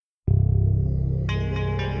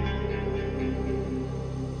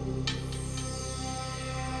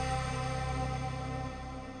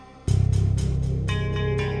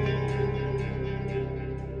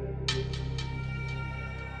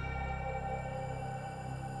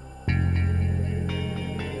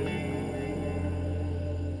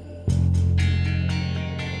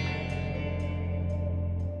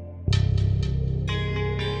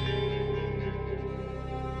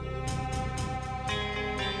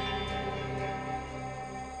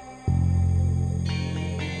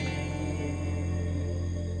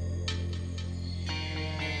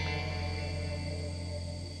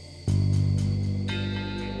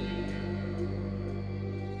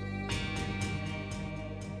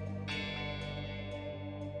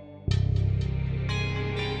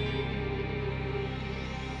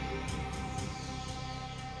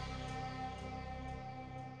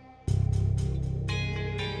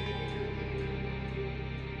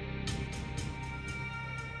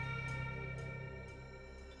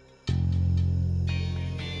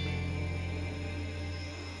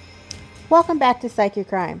Welcome back to Psychic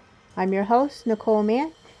Crime. I'm your host, Nicole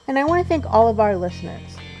Mann, and I want to thank all of our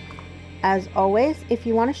listeners. As always, if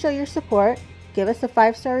you want to show your support, give us a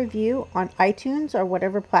 5-star review on iTunes or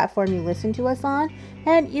whatever platform you listen to us on,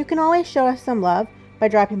 and you can always show us some love by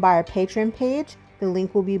dropping by our Patreon page. The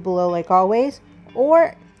link will be below like always,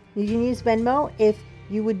 or you can use Venmo if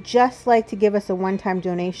you would just like to give us a one-time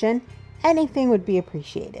donation. Anything would be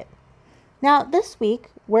appreciated. Now, this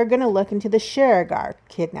week, we're going to look into the Shergar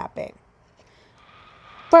Kidnapping.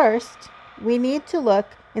 First, we need to look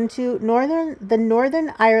into the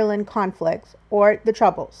Northern Ireland conflict, or the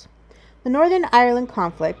Troubles. The Northern Ireland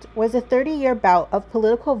conflict was a 30-year bout of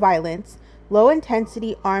political violence,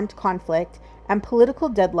 low-intensity armed conflict, and political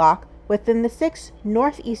deadlock within the 6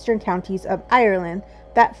 northeastern counties of Ireland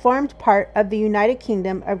that formed part of the United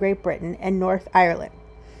Kingdom of Great Britain and North Ireland.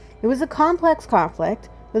 It was a complex conflict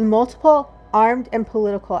with multiple armed and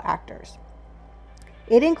political actors.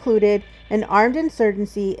 It included an armed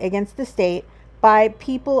insurgency against the state by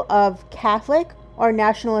people of Catholic or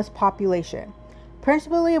nationalist population,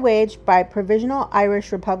 principally waged by Provisional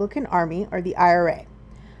Irish Republican Army, or the IRA,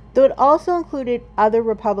 though it also included other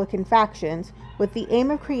Republican factions with the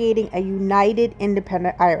aim of creating a united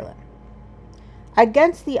independent Ireland.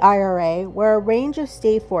 Against the IRA were a range of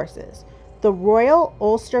state forces: the Royal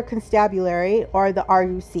Ulster Constabulary, or the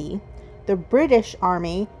RUC, the British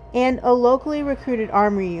Army, and a locally recruited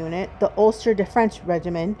army unit, the Ulster Defence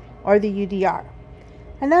Regiment, or the UDR.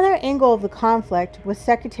 Another angle of the conflict was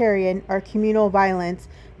sectarian or communal violence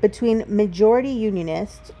between majority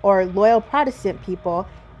Unionists, or loyal Protestant people,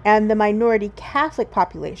 and the minority Catholic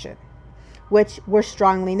population, which were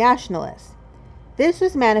strongly nationalists. This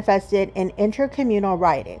was manifested in intercommunal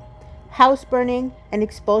rioting, house burning, and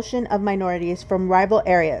expulsion of minorities from rival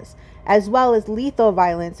areas, as well as lethal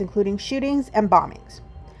violence, including shootings and bombings.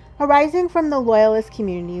 Arising from the Loyalist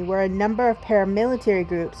community were a number of paramilitary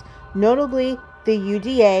groups, notably the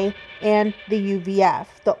UDA and the UVF,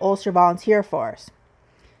 the Ulster Volunteer Force.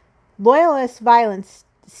 Loyalist violence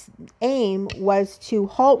aim was to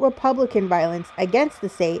halt Republican violence against the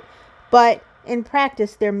state, but in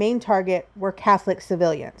practice their main target were Catholic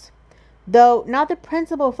civilians. Though not the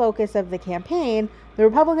principal focus of the campaign, the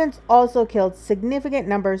Republicans also killed significant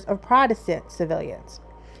numbers of Protestant civilians.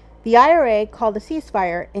 The IRA called a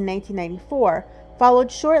ceasefire in 1994,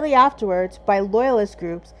 followed shortly afterwards by loyalist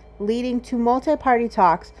groups, leading to multi-party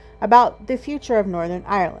talks about the future of Northern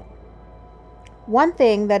Ireland. One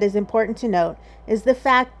thing that is important to note is the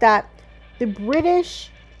fact that the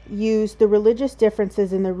British used the religious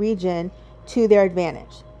differences in the region to their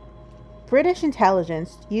advantage. British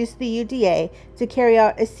intelligence used the UDA to carry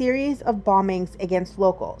out a series of bombings against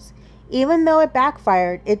locals. Even though it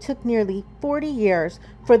backfired, it took nearly 40 years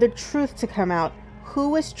for the truth to come out who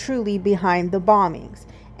was truly behind the bombings,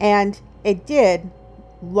 and it did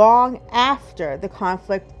long after the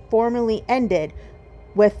conflict formally ended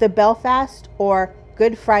with the Belfast or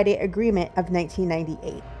Good Friday Agreement of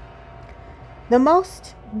 1998.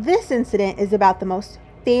 This incident is about the most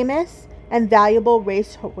famous and valuable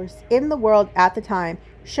racehorse in the world at the time,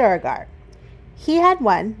 Shergar. He had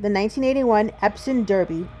won the 1981 Epsom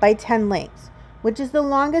Derby by 10 lengths, which is the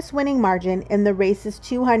longest winning margin in the race's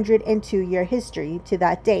 202-year history to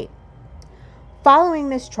that date. Following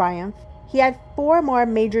this triumph, he had 4 more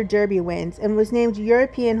major Derby wins and was named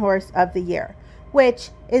European Horse of the Year, which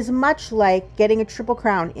is much like getting a Triple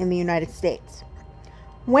Crown in the United States.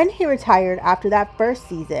 When he retired after that first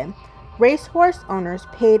season, racehorse owners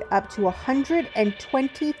paid up to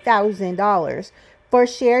 $120,000 for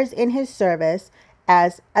shares in his service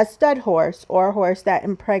as a stud horse, or a horse that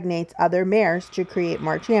impregnates other mares to create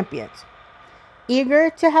more champions. Eager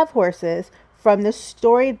to have horses from the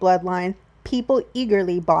storied bloodline, people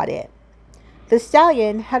eagerly bought it. The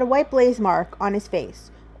stallion had a white blaze mark on his face,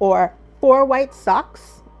 or 4 white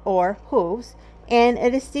socks, or hooves, and a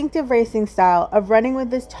distinctive racing style of running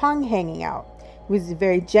with his tongue hanging out. He was a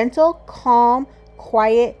very gentle, calm,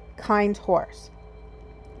 quiet, kind horse.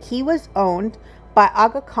 He was owned by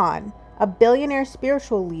Aga Khan, a billionaire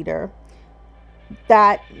spiritual leader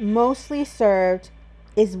that mostly served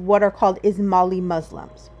what are called Ismaili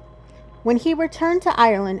Muslims. When he returned to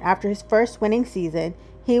Ireland after his first winning season,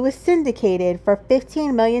 he was syndicated for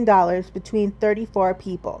 $15 million between 34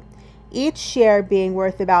 people, each share being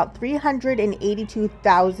worth about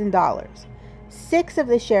 $382,000. 6 of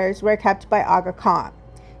the shares were kept by Aga Khan.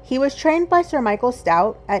 He was trained by Sir Michael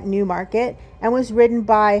Stout at Newmarket and was ridden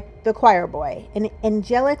by the choir boy, an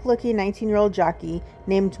angelic-looking 19-year-old jockey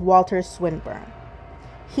named Walter Swinburne.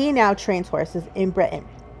 He now trains horses in Britain.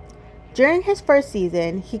 During his first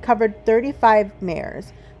season, he covered 35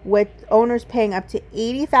 mares, with owners paying up to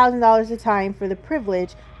 $80,000 a time for the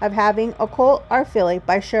privilege of having a colt or filly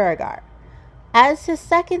by Shergar. As his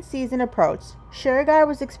second season approached, Shergar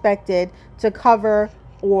was expected to cover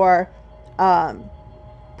or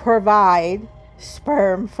provide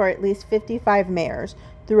sperm for at least 55 mares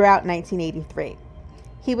throughout 1983.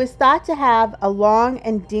 He was thought to have a long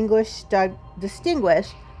and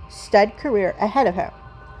distinguished stud career ahead of him.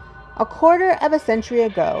 A quarter of a century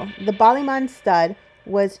ago, the Ballymun stud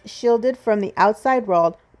was shielded from the outside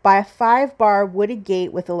world by a 5-bar wooded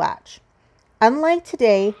gate with a latch. Unlike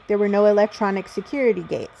today, there were no electronic security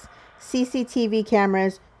gates, CCTV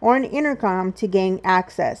cameras, or an intercom to gain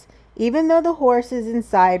access, even though the horses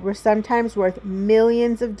inside were sometimes worth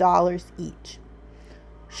millions of dollars each.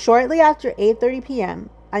 Shortly after 8:30 p.m.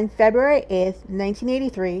 on February 8,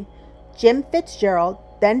 1983, Jim Fitzgerald,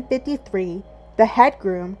 then 53, the head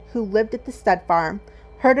groom who lived at the stud farm,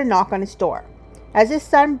 heard a knock on his door. As his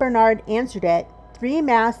son Bernard answered it, 3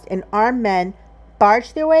 masked and armed men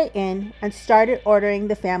barged their way in and started ordering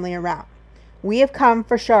the family around. "We have come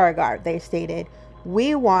for Shergar," they stated.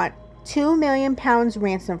 "We want 2 million pounds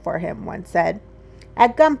ransom for him," one said.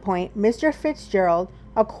 At gunpoint, Mr. Fitzgerald,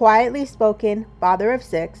 a quietly spoken father of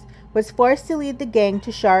 6, was forced to lead the gang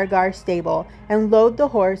to Shergar's stable and load the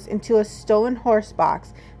horse into a stolen horse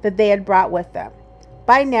box that they had brought with them.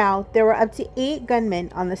 By now, there were up to 8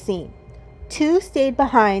 gunmen on the scene. 2 stayed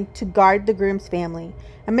behind to guard the groom's family,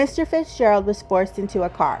 and Mr. Fitzgerald was forced into a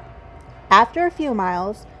car. After a few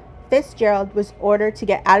miles, Fitzgerald was ordered to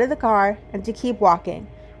get out of the car and to keep walking,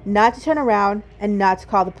 not to turn around and not to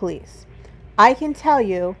call the police. "I can tell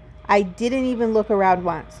you, I didn't even look around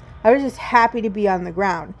once. I was just happy to be on the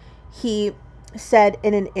ground," he said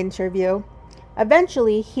in an interview.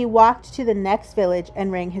 Eventually, he walked to the next village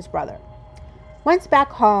and rang his brother. Once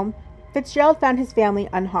back home, Fitzgerald found his family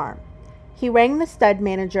unharmed. He rang the stud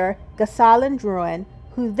manager, Gasalan Druin,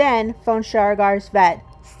 who then phoned Shergar's vet,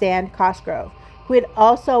 Stan Cosgrove, who had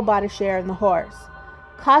also bought a share in the horse.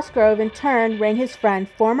 Cosgrove in turn rang his friend,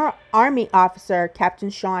 former Army officer Captain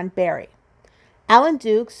Sean Barry. Alan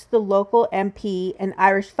Dukes, the local MP and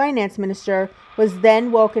Irish finance minister, was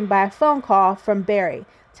then woken by a phone call from Barry,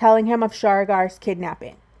 telling him of Shergar's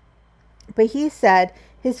kidnapping. But he said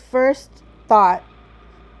his first thought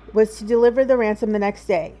was to deliver the ransom the next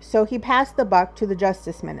day, so he passed the buck to the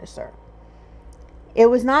justice minister. It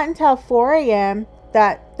was not until 4 a.m.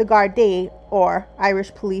 that the Gardaí, or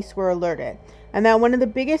Irish police, were alerted, and that one of the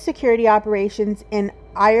biggest security operations in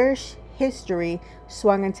Irish history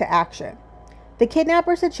swung into action. The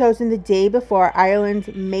kidnappers had chosen the day before Ireland's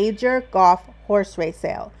major golf horse race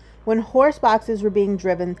sale, when horse boxes were being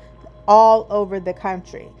driven all over the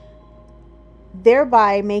country,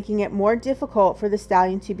 thereby making it more difficult for the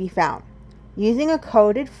stallion to be found. Using a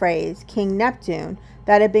coded phrase, King Neptune,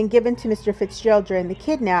 that had been given to Mr. Fitzgerald during the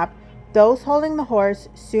kidnap, those holding the horse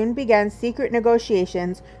soon began secret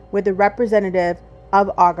negotiations with the representative of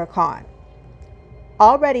Aga Khan.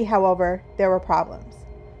 Already, however, there were problems.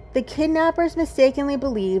 The kidnappers mistakenly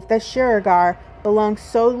believed that Shergar belonged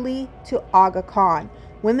solely to Aga Khan,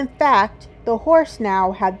 when in fact the horse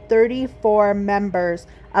now had 34 members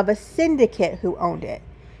of a syndicate who owned it,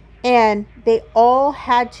 and they all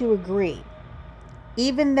had to agree.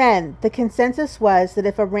 Even then, the consensus was that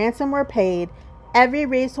if a ransom were paid, every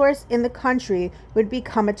racehorse in the country would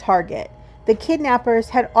become a target. The kidnappers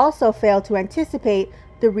had also failed to anticipate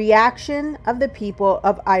the reaction of the people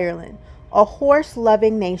of Ireland, a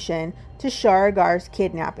horse-loving nation, to Shergar's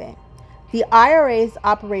kidnapping. The IRA's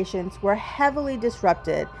operations were heavily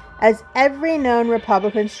disrupted as every known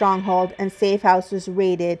Republican stronghold and safe house was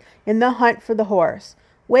raided in the hunt for the horse,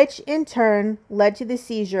 which in turn led to the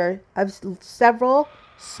seizure of several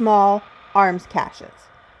small arms caches.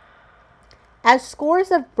 As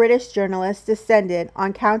scores of British journalists descended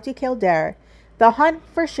on County Kildare, the hunt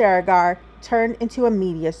for Shergar turned into a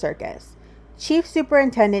media circus. Chief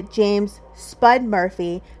Superintendent James "Spud"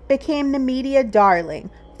 Murphy became the media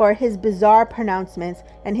darling for his bizarre pronouncements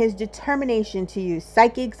and his determination to use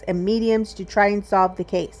psychics and mediums to try and solve the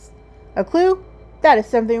case. "A clue? That is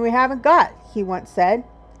something we haven't got," he once said.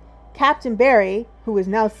 Captain Barry, who was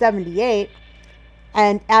now 78,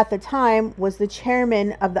 and at the time was the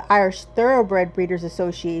chairman of the Irish Thoroughbred Breeders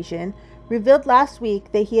Association, revealed last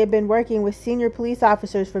week that he had been working with senior police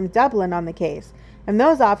officers from Dublin on the case, and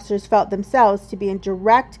those officers felt themselves to be in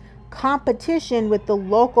direct competition with the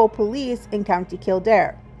local police in County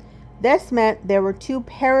Kildare. This meant there were 2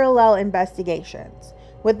 parallel investigations,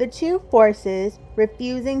 with the 2 forces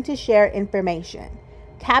refusing to share information.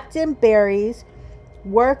 Captain Barry's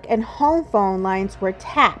work and home phone lines were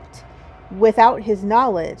tapped without his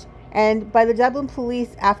knowledge, and by the Dublin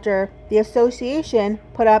police after the association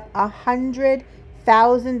put up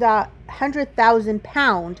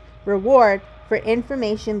 £100,000 reward for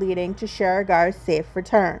information leading to Shergar's safe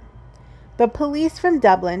return. The police from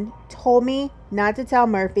Dublin told me not to tell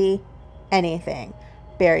Murphy anything,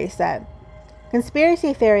 Barry said.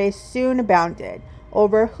 Conspiracy theories soon abounded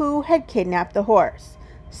over who had kidnapped the horse.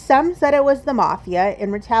 Some said it was the mafia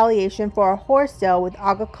in retaliation for a horse deal with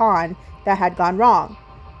Aga Khan that had gone wrong.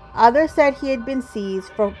 Others said he had been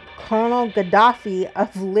seized for Colonel Gaddafi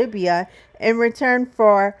of Libya in return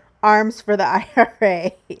for arms for the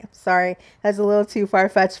IRA. I'm sorry, that's a little too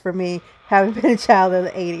far-fetched for me, having been a child of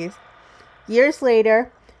the 80s. Years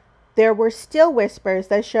later, there were still whispers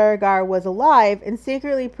that Shergar was alive and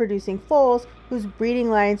secretly producing foals whose breeding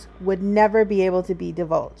lines would never be able to be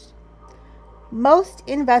divulged. Most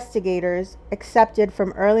investigators accepted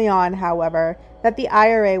from early on, however, that the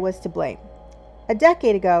IRA was to blame. A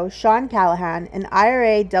decade ago, Sean Callahan, an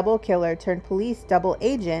IRA double killer turned police double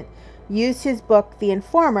agent, used his book The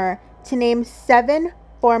Informer to name 7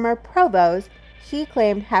 former provosts he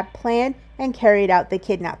claimed had planned and carried out the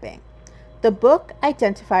kidnapping. The book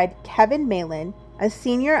identified Kevin Malin, a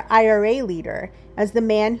senior IRA leader, as the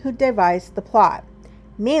man who devised the plot.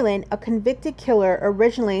 Malin, a convicted killer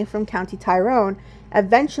originally from County Tyrone,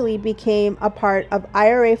 eventually became a part of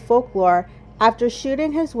IRA folklore after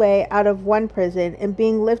shooting his way out of one prison and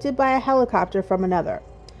being lifted by a helicopter from another.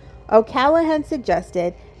 O'Callaghan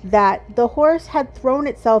suggested that the horse had thrown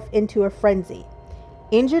itself into a frenzy,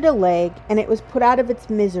 injured a leg, and it was put out of its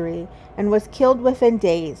misery and was killed within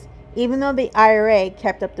days, even though the IRA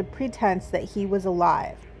kept up the pretense that he was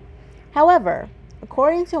alive. However,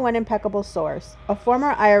 according to one impeccable source, a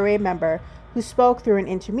former IRA member who spoke through an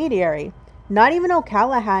intermediary, not even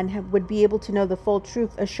O'Callaghan would be able to know the full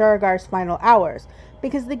truth of Shergar's final hours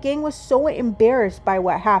because the gang was so embarrassed by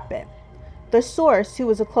what happened. The source, who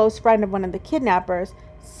was a close friend of one of the kidnappers,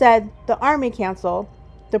 said the Army Council,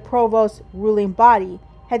 the provost's ruling body,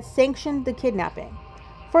 had sanctioned the kidnapping.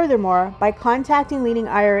 Furthermore, by contacting leading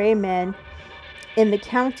IRA men in the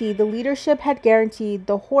county, the leadership had guaranteed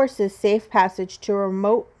the horses safe passage to a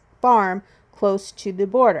remote farm close to the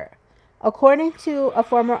border. According to a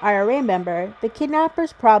former IRA member, the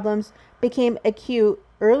kidnappers' problems became acute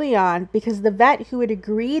early on because the vet who had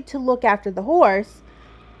agreed to look after the horse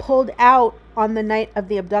pulled out on the night of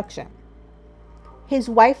the abduction. His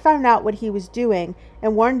wife found out what he was doing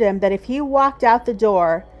and warned him that if he walked out the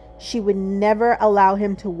door, she would never allow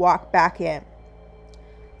him to walk back in.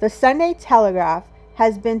 The Sunday Telegraph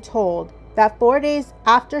has been told that 4 days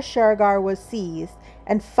after Shergar was seized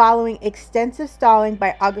and following extensive stalling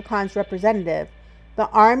by Aga Khan's representative, the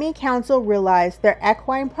Army Council realized their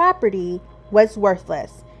equine property was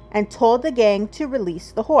worthless and told the gang to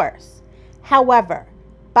release the horse. However,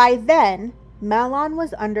 by then, Malin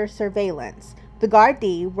was under surveillance. The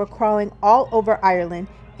Gardaí were crawling all over Ireland,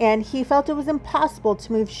 and he felt it was impossible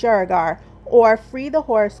to move Shergar or free the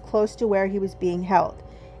horse close to where he was being held.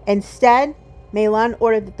 Instead, Malin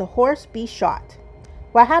ordered that the horse be shot.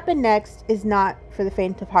 What happened next is not for the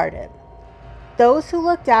faint of hearted. Those who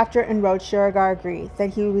looked after and rode Shergar agree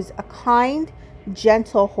that he was a kind,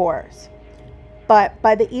 gentle horse. But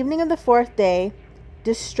by the evening of the 4th day,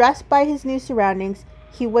 distressed by his new surroundings,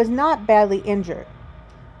 he was not badly injured.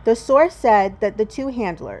 The source said that the 2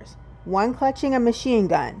 handlers, one clutching a machine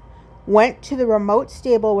gun, went to the remote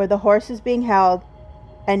stable where the horse was being held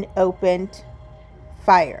and opened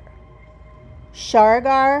fire.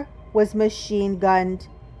 Shergar was machine gunned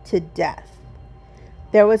to death.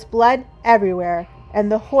 There was blood everywhere,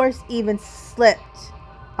 and the horse even slipped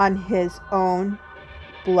on his own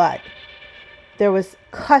blood. There was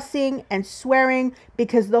cussing and swearing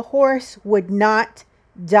because the horse would not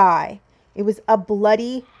die. It was a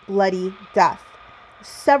bloody, bloody death.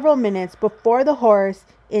 Several minutes before the horse,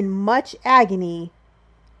 in much agony,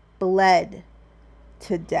 bled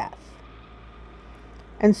to death.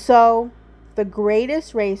 And so, the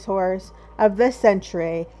greatest racehorse of the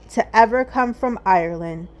century to ever come from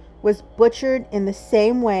Ireland was butchered in the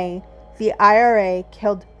same way the IRA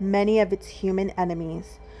killed many of its human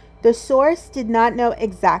enemies. The source did not know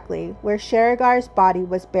exactly where Shergar's body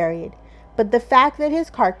was buried, but the fact that his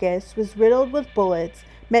carcass was riddled with bullets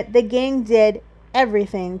meant the gang did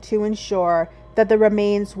everything to ensure that the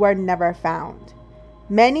remains were never found.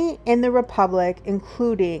 Many in the Republic,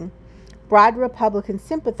 including broad Republican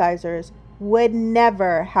sympathizers, would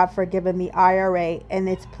never have forgiven the IRA and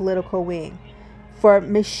its political wing for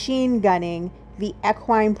machine gunning the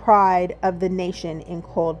equine pride of the nation in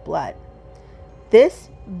cold blood. This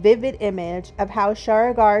vivid image of how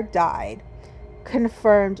Shergar died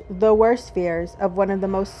confirmed the worst fears of one of the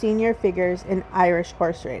most senior figures in Irish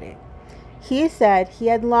horse racing. He said he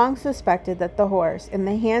had long suspected that the horse, in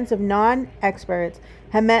the hands of non-experts,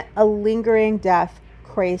 had met a lingering death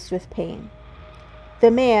crazed with pain.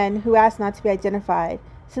 The man, who asked not to be identified,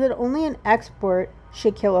 said that only an expert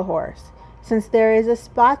should kill a horse, since there is a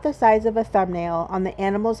spot the size of a thumbnail on the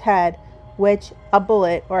animal's head which a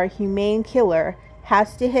bullet or a humane killer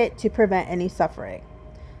has to hit to prevent any suffering.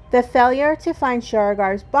 The failure to find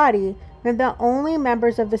Shergar's body meant that only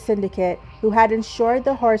members of the syndicate who had insured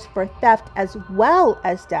the horse for theft as well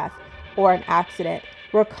as death or an accident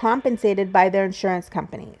were compensated by their insurance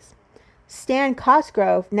companies. Stan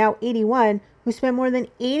Cosgrove, now 81, who spent more than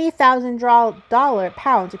 80,000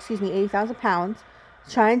 pounds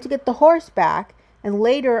trying to get the horse back, and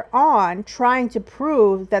later on trying to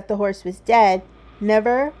prove that the horse was dead,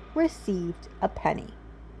 never received a penny.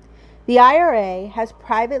 The IRA has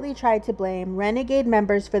privately tried to blame renegade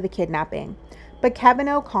members for the kidnapping, but Kevin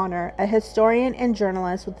O'Connor, a historian and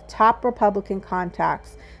journalist with top Republican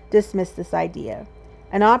contacts, dismissed this idea.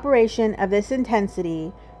 An operation of this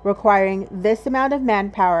intensity, requiring this amount of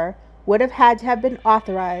manpower, would have had to have been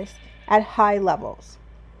authorized at high levels.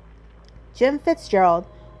 Jim Fitzgerald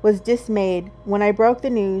was dismayed when I broke the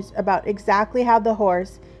news about exactly how the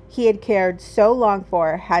horse he had cared so long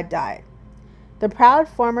for had died. The proud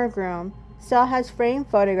former groom still has framed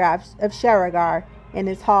photographs of Shergar in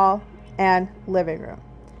his hall and living room.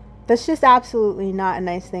 That's just absolutely not a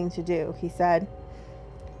nice thing to do, he said.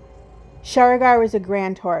 Shergar was a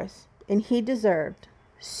grand horse, and he deserved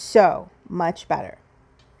so much better.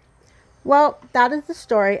 Well, that is the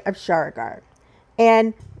story of Shergar.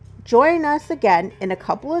 And join us again in a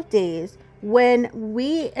couple of days when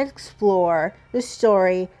we explore the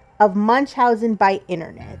story of Munchausen by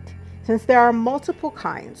internet. Since there are multiple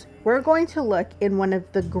kinds, we're going to look in one of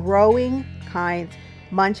the growing kinds,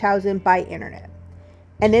 Munchausen by internet.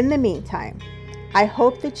 And in the meantime, I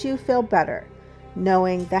hope that you feel better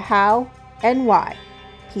knowing the how and why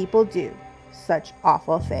people do such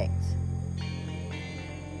awful things.